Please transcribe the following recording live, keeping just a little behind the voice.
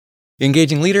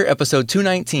Engaging Leader, episode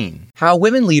 219, How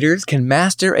Women Leaders Can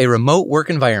Master a Remote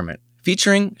Work Environment,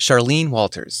 featuring Charlene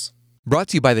Walters. Brought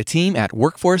to you by the team at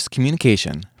Workforce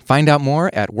Communication. Find out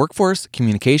more at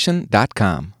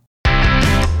workforcecommunication.com.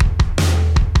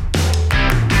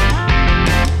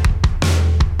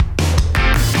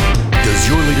 Does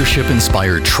your leadership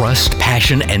inspire trust,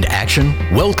 passion, and action?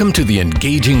 Welcome to the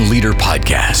Engaging Leader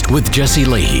podcast with Jesse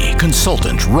Leahy,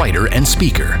 consultant, writer, and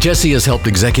speaker. Jesse has helped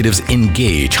executives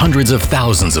engage hundreds of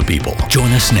thousands of people.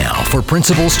 Join us now for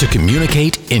principles to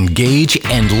communicate, engage,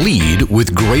 and lead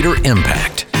with greater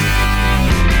impact.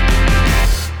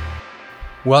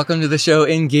 Welcome to the show,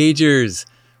 Engagers.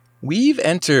 We've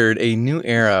entered a new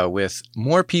era with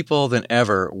more people than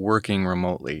ever working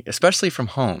remotely, especially from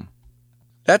home.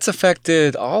 That's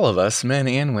affected all of us, men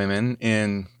and women,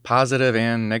 in positive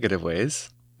and negative ways.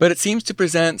 But it seems to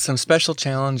present some special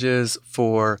challenges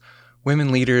for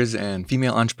women leaders and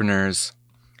female entrepreneurs.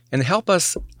 And to help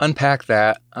us unpack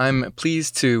that, I'm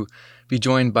pleased to be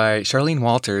joined by Charlene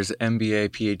Walters, MBA,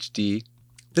 PhD.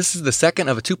 This is the second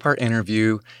of a two-part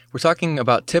interview. We're talking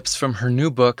about tips from her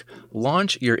new book,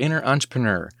 Launch Your Inner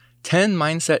Entrepreneur, 10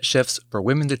 Mindset Shifts for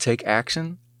Women to Take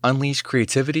Action, Unleash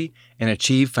Creativity, and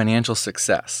Achieve Financial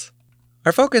Success.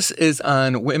 Our focus is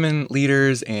on women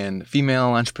leaders and female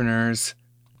entrepreneurs,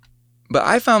 but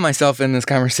I found myself in this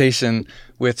conversation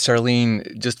with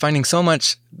Charlene just finding so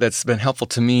much that's been helpful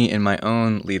to me in my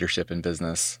own leadership and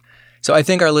business. So I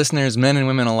think our listeners, men and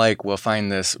women alike, will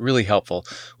find this really helpful.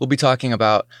 We'll be talking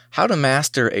about how to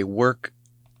master a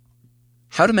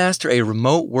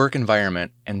remote work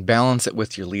environment and balance it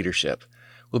with your leadership.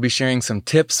 We'll be sharing some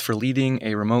tips for leading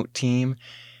a remote team,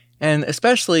 and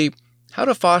especially how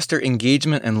to foster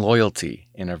engagement and loyalty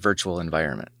in a virtual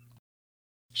environment.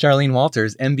 Charlene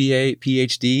Walters, MBA,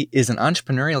 PhD, is an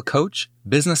entrepreneurial coach,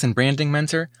 business and branding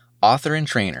mentor, author, and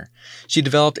trainer. She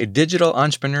developed a digital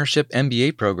entrepreneurship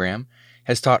MBA program,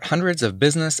 has taught hundreds of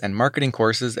business and marketing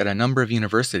courses at a number of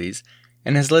universities,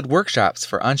 and has led workshops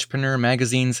for Entrepreneur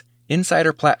Magazine's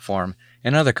Insider Platform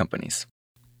and other companies.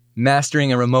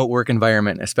 Mastering a remote work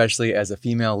environment, especially as a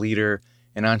female leader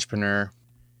and entrepreneur.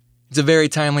 It's a very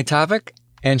timely topic,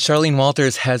 and Charlene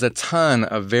Walters has a ton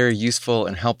of very useful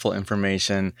and helpful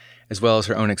information, as well as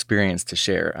her own experience to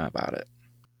share about it.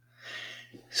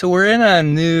 So we're in a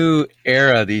new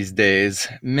era these days.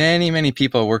 Many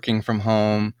people working from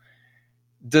home.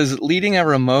 Does leading a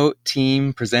remote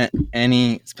team present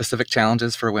any specific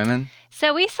challenges for women?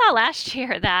 So we saw last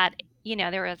year that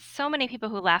there were so many people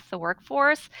who left the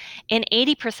workforce, and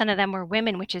 80% of them were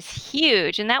women, which is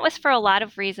huge. And that was for a lot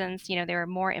of reasons. They were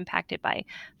more impacted by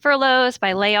furloughs,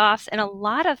 by layoffs, and a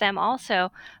lot of them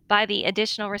also by the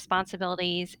additional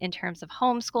responsibilities in terms of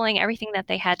homeschooling, everything that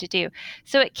they had to do.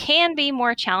 So it can be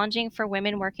more challenging for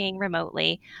women working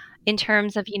remotely in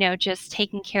terms of, just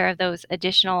taking care of those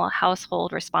additional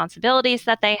household responsibilities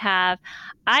that they have.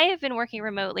 I have been working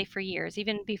remotely for years,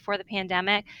 even before the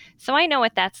pandemic. So I know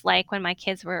what that's like when my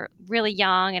kids were really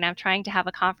young and I'm trying to have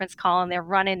a conference call and they're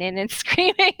running in and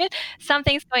screaming,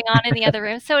 something's going on in the other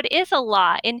room. So it is a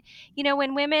lot. And,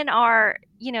 when women are,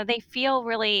 they feel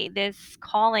really this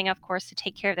calling, of course, to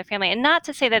take care of their family. And not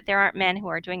to say that there aren't men who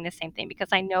are doing the same thing, because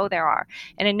I know there are.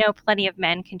 And I know plenty of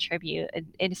men contribute.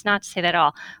 It's not to say that at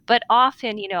all. But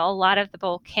often, a lot of the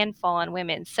bowl can fall on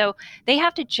women. So they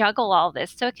have to juggle all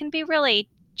this. So it can be really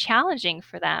challenging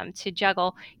for them to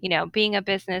juggle, being a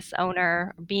business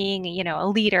owner, being, a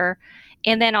leader,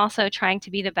 and then also trying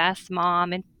to be the best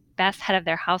mom and best head of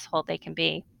their household they can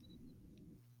be.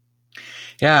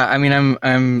 Yeah, I mean,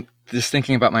 I'm just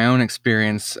thinking about my own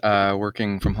experience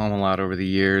working from home a lot over the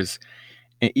years,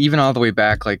 even all the way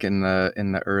back, like in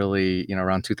the early,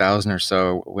 around 2000 or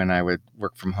so, when I would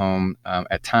work from home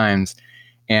at times,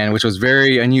 and which was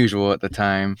very unusual at the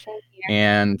time,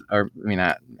 I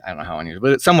don't know how unusual,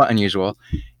 but it's somewhat unusual,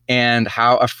 and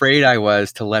how afraid I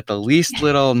was to let the least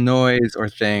little noise or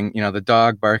thing, the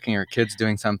dog barking or kids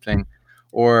doing something,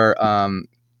 or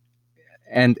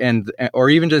or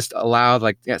even just allowed,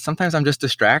 sometimes I'm just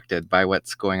distracted by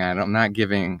what's going on. I'm not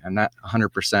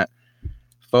 100%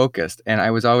 focused. And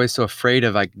I was always so afraid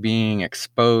of being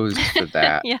exposed to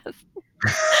that. Yes.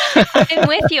 I'm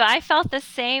with you. I felt the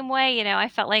same way. I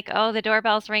felt like, oh, the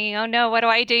doorbell's ringing. Oh no, what do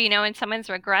I do? And someone's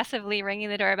aggressively ringing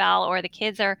the doorbell, or the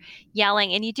kids are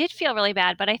yelling, and you did feel really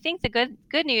bad. But I think the good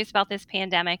news about this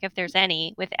pandemic, if there's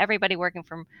any, with everybody working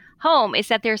from home, is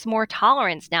that there's more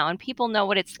tolerance now, and people know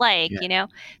what it's like. Yeah.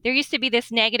 There used to be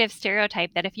this negative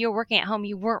stereotype that if you were working at home,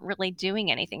 you weren't really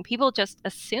doing anything. People just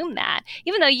assume that,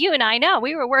 even though you and I know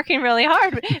we were working really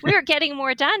hard. We were getting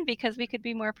more done because we could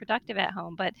be more productive at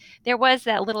home. But there was was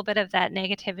that little bit of that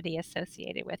negativity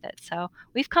associated with it. So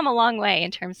we've come a long way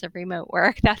in terms of remote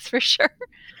work, that's for sure.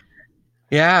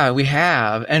 Yeah, we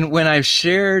have. And when I've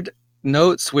shared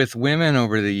notes with women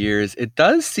over the years, it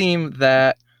does seem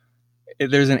that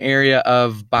there's an area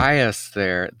of bias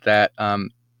there, that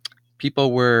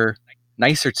people were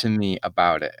nicer to me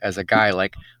about it as a guy,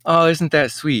 like, oh, isn't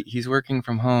that sweet? He's working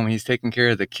from home, he's taking care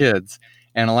of the kids.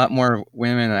 And a lot more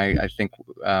women, I think,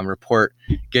 report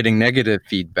getting negative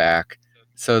feedback.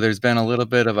 So there's been a little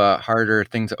bit of a harder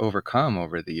thing to overcome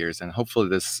over the years. And hopefully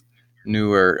this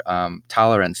newer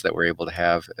tolerance that we're able to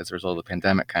have as a result of the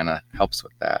pandemic kind of helps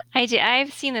with that. I do.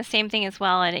 I've seen the same thing as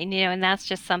well, and and that's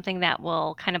just something that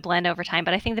will kind of blend over time.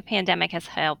 But I think the pandemic has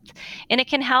helped, and it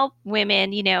can help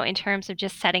women, in terms of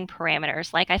just setting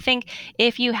parameters. Like I think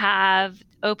if you have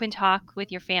open talk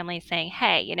with your family saying,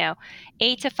 hey,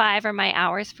 8 to 5 are my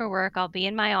hours for work. I'll be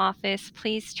in my office.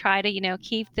 Please try to,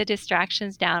 keep the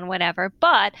distractions down, whatever.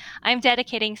 But I'm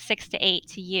dedicating 6 to 8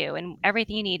 to you and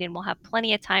everything you need, and we'll have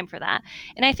plenty of time for that.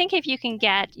 And I think if you can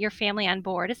get your family on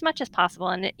board as much as possible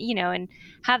and, and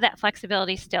have that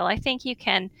flexibility still, I think you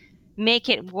can make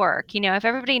it work, if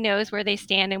everybody knows where they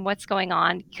stand and what's going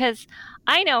on. Because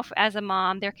I know as a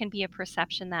mom, there can be a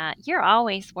perception that you're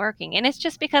always working. And it's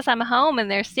just because I'm home and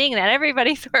they're seeing that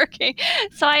everybody's working.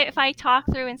 So if I talk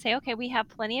through and say, okay, we have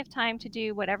plenty of time to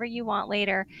do whatever you want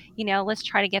later, let's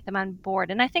try to get them on board.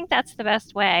 And I think that's the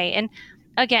best way. And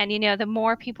again, the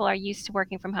more people are used to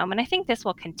working from home, and I think this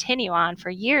will continue on for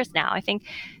years now. I think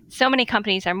so many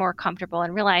companies are more comfortable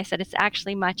and realize that it's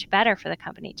actually much better for the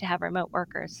company to have remote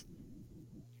workers.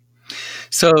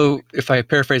 So if I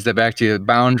paraphrase that back to you,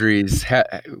 boundaries,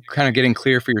 kind of getting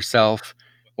clear for yourself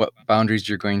what boundaries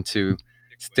you're going to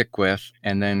stick with,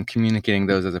 and then communicating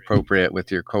those as appropriate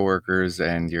with your coworkers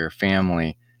and your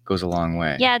family goes a long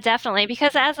way. Yeah, definitely.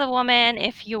 Because as a woman,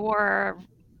 if you're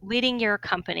leading your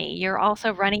company, you're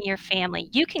also running your family,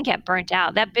 you can get burnt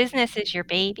out. That business is your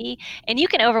baby and you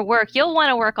can overwork. You'll want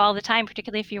to work all the time,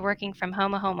 particularly if you're working from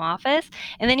home, a home office.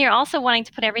 And then you're also wanting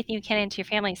to put everything you can into your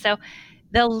family. So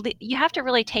you have to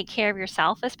really take care of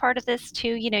yourself as part of this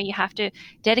too. You have to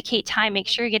dedicate time, make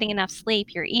sure you're getting enough sleep,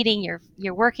 you're eating,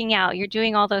 you're working out, you're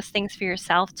doing all those things for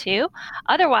yourself too.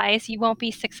 Otherwise, you won't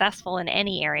be successful in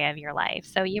any area of your life.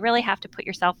 So you really have to put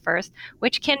yourself first,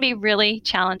 which can be really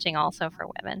challenging also for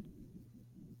women.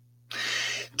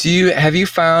 Have you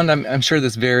found, I'm sure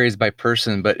this varies by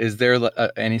person, but is there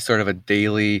any sort of a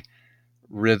daily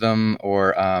rhythm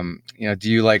or, do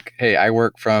you like, hey, I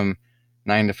work from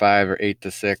 9 to 5 or 8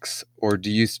 to 6, or do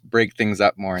you break things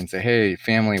up more and say, hey,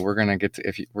 family, we're going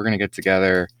to get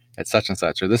together at such and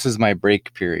such, or this is my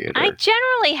break period? I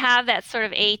generally have that sort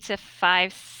of 8 to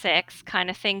 5, 6 kind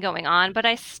of thing going on, but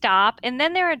I stop. And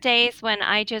then there are days when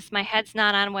my head's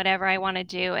not on whatever I want to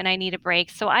do and I need a break.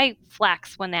 So I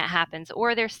flex when that happens.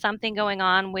 Or there's something going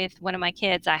on with one of my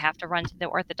kids. I have to run to the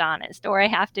orthodontist, or I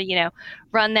have to,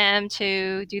 run them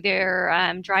to do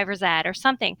their driver's ed or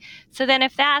something. So then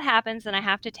if that happens and I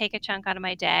have to take a chunk out of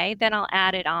my day, then I'll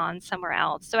add it on somewhere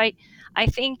else. So I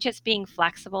think just being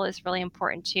flexible is really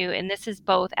important too. And this is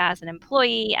both as an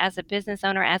employee, as a business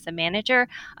owner, as a manager.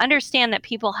 Understand that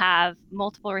people have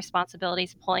multiple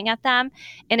responsibilities pulling at them.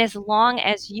 And as long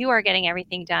as you are getting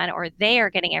everything done or they are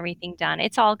getting everything done,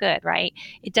 it's all good, right?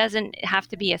 It doesn't have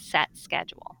to be a set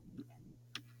schedule.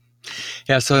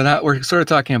 Yeah, so now we're sort of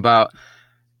talking about,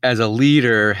 as a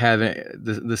leader, having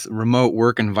this remote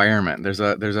work environment.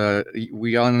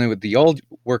 We all know with the old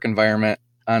work environment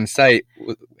on site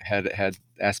had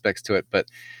aspects to it, but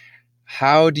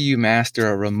how do you master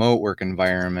a remote work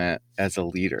environment as a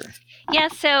leader? Yeah,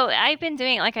 so I've been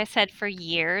doing it, like I said, for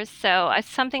years. So it's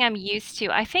something I'm used to.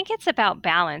 I think it's about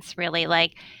balance, really.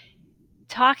 Like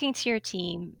talking to your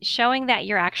team, showing that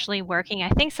you're actually working. I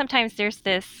think sometimes there's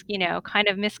this, kind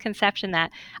of misconception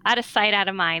that out of sight, out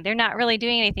of mind, they're not really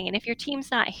doing anything. And if your team's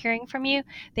not hearing from you,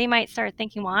 they might start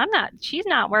thinking, well, she's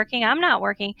not working, I'm not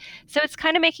working. So it's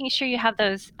kind of making sure you have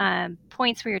those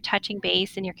points where you're touching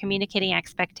base and you're communicating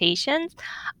expectations.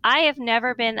 I have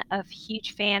never been a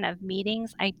huge fan of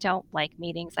meetings. I don't like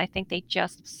meetings. I think they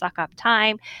just suck up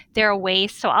time. They're a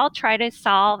waste. So I'll try to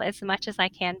solve as much as I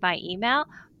can by email.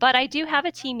 But I do have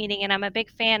a team meeting, and I'm a big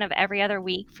fan of every other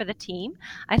week for the team.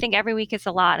 I think every week is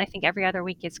a lot, and I think every other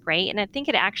week is great. And I think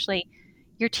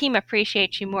your team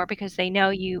appreciates you more because they know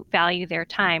you value their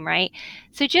time, right?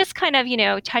 So just kind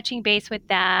of, touching base with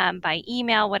them by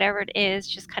email, whatever it is,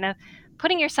 just kind of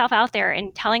putting yourself out there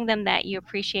and telling them that you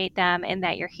appreciate them and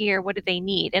that you're here. What do they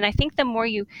need? And I think the more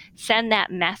you send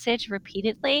that message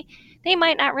repeatedly, they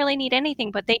might not really need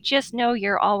anything, but they just know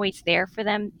you're always there for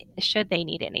them should they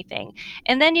need anything.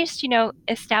 And then just,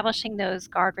 establishing those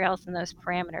guardrails and those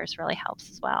parameters really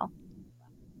helps as well.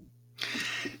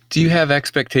 Do you have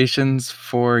expectations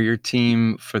for your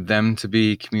team for them to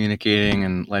be communicating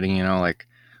and letting you know, like,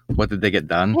 what did they get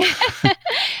done?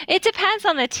 It depends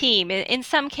on the team. In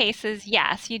some cases,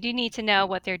 yes, you do need to know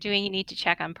what they're doing. You need to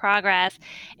check on progress,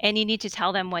 and you need to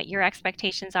tell them what your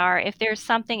expectations are. If there's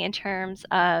something in terms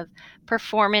of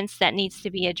performance that needs to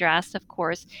be addressed, of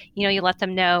course, you let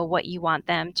them know what you want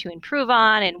them to improve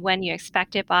on and when you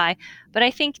expect it by. But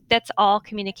I think that's all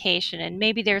communication, and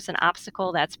maybe there's an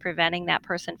obstacle that's preventing that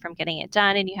person from getting it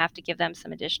done, and you have to give them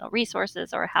some additional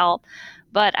resources or help.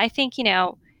 But I think,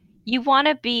 you want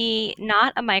to be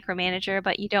not a micromanager,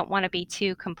 but you don't want to be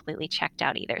too completely checked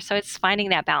out either. So it's finding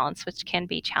that balance, which can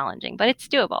be challenging, but it's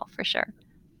doable for sure.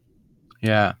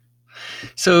 Yeah.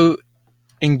 So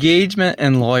engagement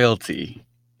and loyalty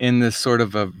in this sort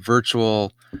of a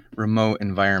virtual remote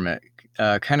environment,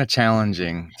 kind of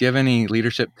challenging. Do you have any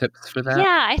leadership tips for that?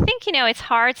 Yeah, I think, it's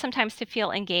hard sometimes to feel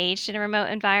engaged in a remote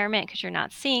environment because you're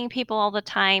not seeing people all the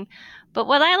time. But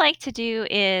what I like to do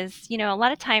is, a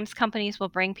lot of times companies will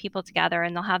bring people together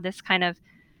and they'll have this kind of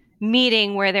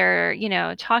meeting where they're,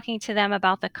 talking to them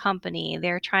about the company.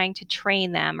 They're trying to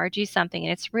train them or do something.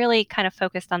 And it's really kind of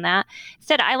focused on that.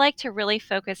 Instead, I like to really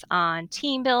focus on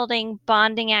team building,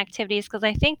 bonding activities, because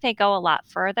I think they go a lot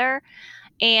further.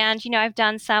 And, I've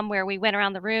done some where we went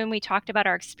around the room, we talked about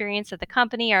our experience at the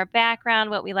company, our background,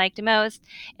 what we liked most,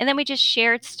 and then we just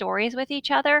shared stories with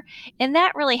each other. And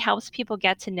that really helps people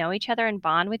get to know each other and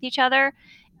bond with each other.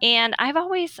 And I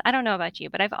don't know about you,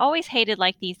 but I've always hated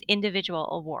like these individual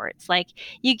awards. Like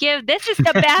this is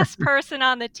the best person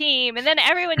on the team. And then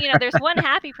everyone, there's one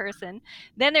happy person.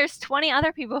 Then there's 20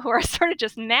 other people who are sort of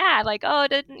just mad, like, oh,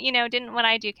 didn't what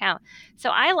I do count?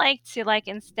 So I like to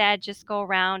instead just go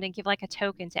around and give like a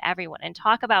token to everyone and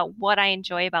talk about what I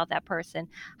enjoy about that person,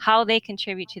 how they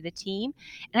contribute to the team.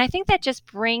 And I think that just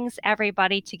brings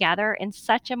everybody together in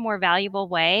such a more valuable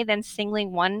way than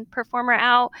singling one performer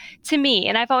out to me.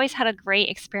 And I've always had a great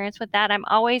experience with that. I'm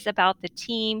always about the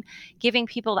team, giving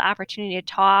people the opportunity to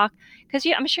talk, because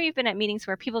I'm sure you've been at meetings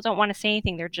where people don't want to say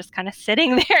anything. They're just kind of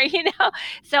sitting there,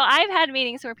 So I've had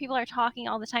meetings where people are talking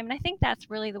all the time. And I think that's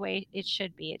really the way it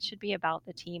should be. It should be about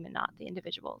the team and not the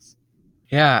individuals.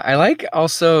 Yeah, I like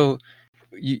also,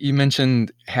 you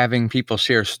mentioned having people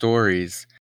share stories.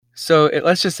 So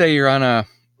let's just say you're on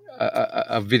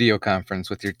a video conference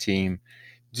with your team.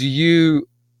 Do you,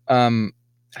 can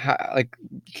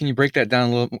you break that down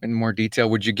a little in more detail?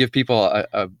 Would you give people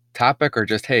a topic, or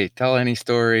just, hey, tell any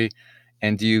story?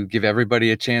 And do you give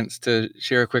everybody a chance to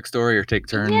share a quick story or take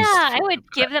turns? Yeah, I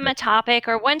would give them a topic.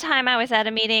 Or one time I was at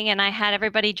a meeting and I had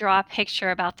everybody draw a picture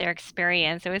about their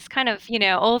experience. It was kind of,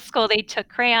 old school. They took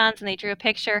crayons and they drew a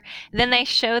picture. Then they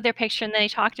showed their picture and then they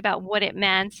talked about what it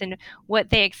meant and what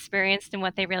they experienced and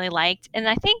what they really liked. And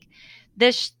I think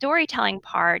the storytelling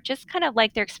part, just kind of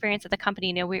like their experience at the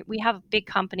company. We have big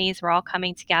companies, we're all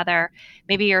coming together.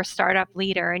 Maybe you're a startup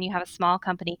leader and you have a small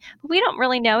company, but we don't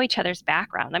really know each other's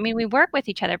background. I mean, we work with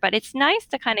each other, but it's nice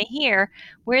to kind of hear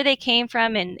where they came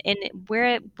from and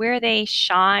where they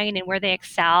shine and where they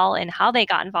excel and how they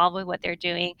got involved with what they're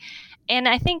doing. And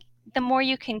I think the more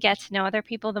you can get to know other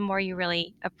people, the more you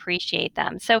really appreciate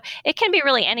them. So it can be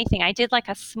really anything. I did like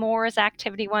a s'mores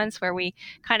activity once where you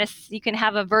can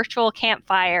have a virtual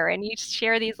campfire and you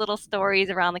share these little stories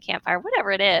around the campfire,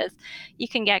 whatever it is, you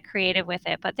can get creative with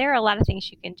it. But there are a lot of things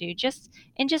you can do just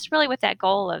really with that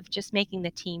goal of just making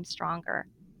the team stronger.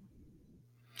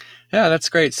 Yeah, that's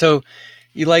great. So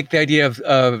you like the idea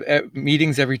of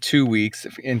meetings every 2 weeks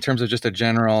in terms of just a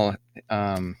general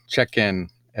check-in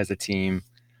as a team.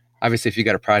 Obviously, if you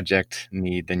got a project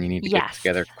need, then you need to get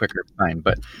together quicker, fine.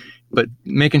 But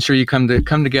making sure you come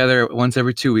together once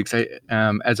every 2 weeks,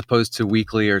 as opposed to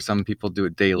weekly, or some people do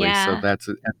it daily. Yeah. So that's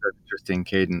an interesting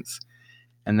cadence.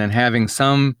 And then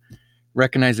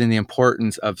recognizing the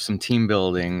importance of some team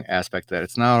building aspect of that.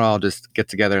 It's not all just get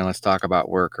together and let's talk about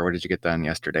work or what did you get done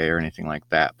yesterday or anything like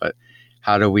that. But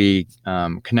how do we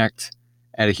connect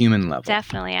at a human level.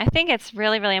 Definitely. I think it's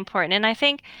really, really important. And I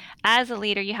think as a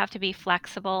leader, you have to be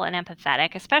flexible and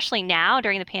empathetic, especially now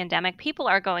during the pandemic. People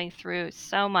are going through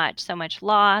so much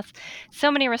loss,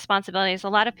 so many responsibilities. A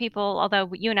lot of people, although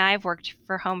you and I have worked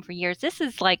for home for years, this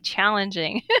is like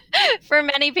challenging for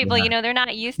many people. Yeah. You know, they're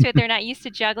not used to it. They're not used to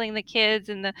juggling the kids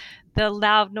and the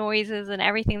loud noises and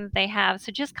everything that they have.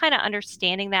 So just kind of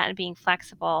understanding that and being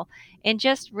flexible and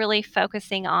just really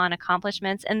focusing on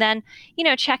accomplishments. And then, you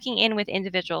know, checking in with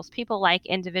individuals. People like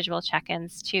individual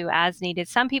check-ins too, as needed.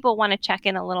 Some people want to check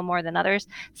in a little more than others.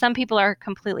 Some people are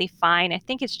completely fine. I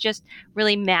think it's just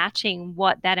really matching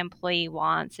what that employee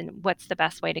wants and what's the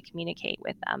best way to communicate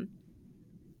with them.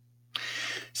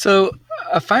 So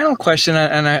a final question,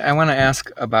 and I want to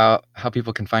ask about how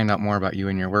people can find out more about you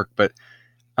and your work, but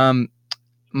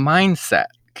mindset.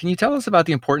 Can you tell us about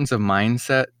the importance of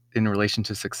mindset in relation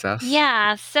to success?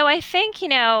 Yeah. So I think, you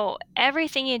know,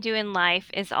 everything you do in life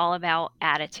is all about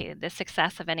attitude, the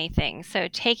success of anything. So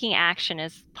taking action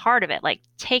is part of it, like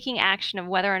taking action of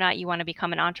whether or not you want to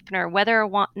become an entrepreneur, whether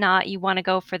or not you want to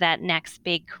go for that next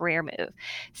big career move.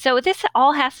 So this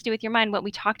all has to do with your mind, what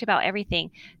we talked about,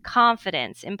 everything,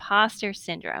 confidence, imposter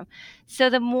syndrome. So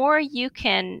the more you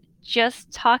can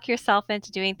just talk yourself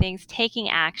into doing things, taking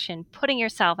action, putting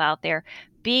yourself out there,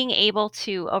 being able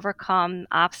to overcome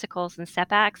obstacles and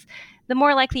setbacks, the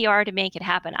more likely you are to make it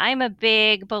happen. I'm a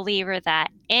big believer that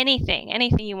anything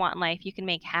you want in life, you can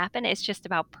make happen. It's just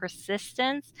about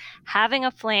persistence, having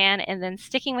a plan, and then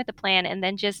sticking with the plan, and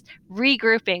then just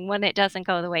regrouping when it doesn't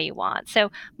go the way you want.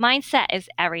 So mindset is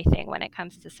everything when it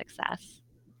comes to success.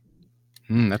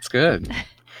 That's good.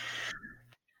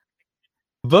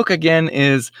 The book again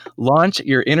is Launch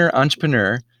Your Inner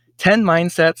Entrepreneur, 10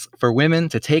 Mindsets for Women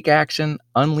to Take Action,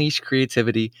 Unleash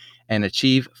Creativity, and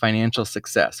Achieve Financial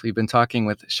Success. We've been talking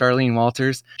with Charlene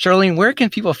Walters. Charlene, where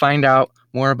can people find out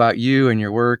more about you and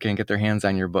your work and get their hands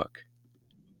on your book?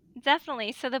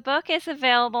 Definitely. So the book is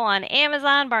available on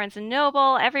Amazon, Barnes &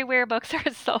 Noble, everywhere books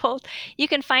are sold. You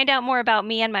can find out more about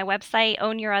me on my website,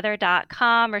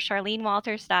 ownyourother.com or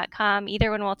charlenewalters.com. Either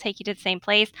one will take you to the same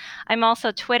place. I'm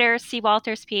also Twitter,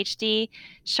 CWaltersPhD,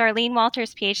 Charlene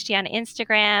Walters PhD on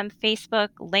Instagram, Facebook,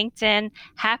 LinkedIn.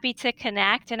 Happy to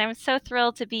connect. And I'm so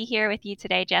thrilled to be here with you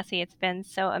today, Jesse. It's been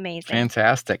so amazing.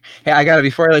 Fantastic. Hey,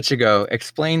 before I let you go,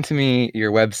 explain to me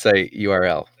your website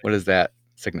URL. What does that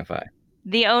signify?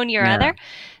 The Own Your Other.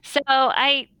 So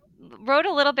I wrote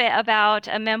a little bit about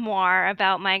a memoir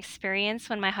about my experience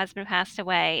when my husband passed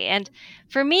away. And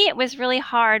for me, it was really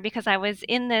hard because I was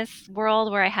in this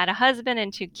world where I had a husband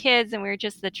and 2 kids, and we were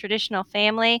just the traditional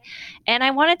family. And I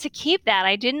wanted to keep that.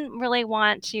 I didn't really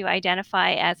want to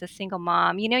identify as a single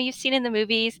mom. You know, you've seen in the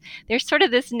movies, there's sort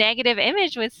of this negative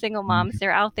image with single moms.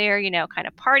 They're out there, you know, kind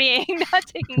of partying, not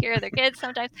taking care of their kids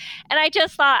sometimes. And I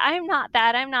just thought, I'm not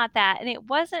that. And it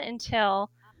wasn't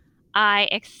until I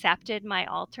accepted my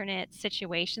alternate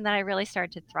situation that I really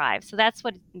started to thrive. So that's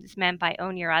what is meant by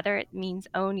Own Your Other. It means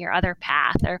own your other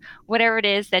path or whatever it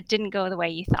is that didn't go the way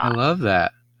you thought. I love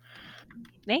that.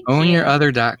 Thank you.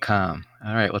 Ownyourother.com.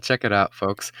 All right, well, check it out,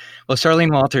 folks. Well,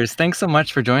 Charlene Walters, thanks so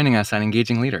much for joining us on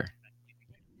Engaging Leader.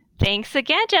 Thanks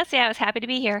again, Jesse. I was happy to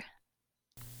be here.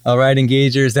 All right,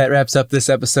 Engagers, that wraps up this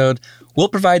episode. We'll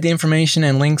provide the information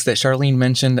and links that Charlene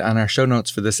mentioned on our show notes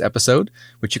for this episode,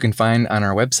 which you can find on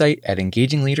our website at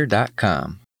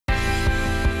engagingleader.com.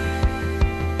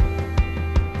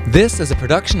 This is a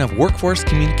production of Workforce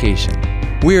Communication.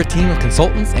 We are a team of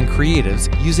consultants and creatives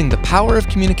using the power of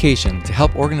communication to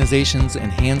help organizations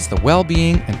enhance the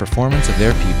well-being and performance of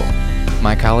their people.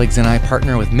 My colleagues and I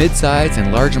partner with mid-size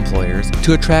and large employers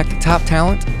to attract top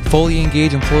talent, fully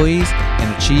engage employees,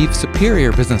 and achieve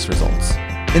superior business results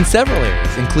in several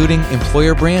areas, including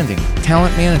employer branding,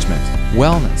 talent management,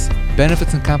 wellness,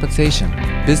 benefits and compensation,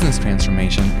 business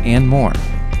transformation, and more.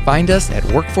 Find us at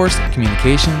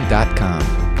workforcecommunication.com.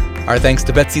 Our thanks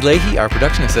to Betsy Leahy, our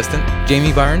production assistant,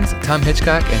 Jamie Barnes, Tom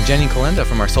Hitchcock, and Jenny Kalenda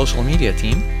from our social media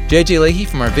team, JJ Leahy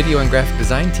from our video and graphic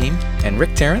design team, and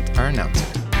Rick Tarrant, our announcer.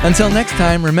 Until next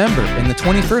time, remember, in the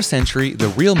 21st century, the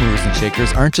real movers and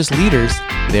shakers aren't just leaders,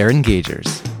 they're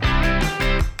engagers.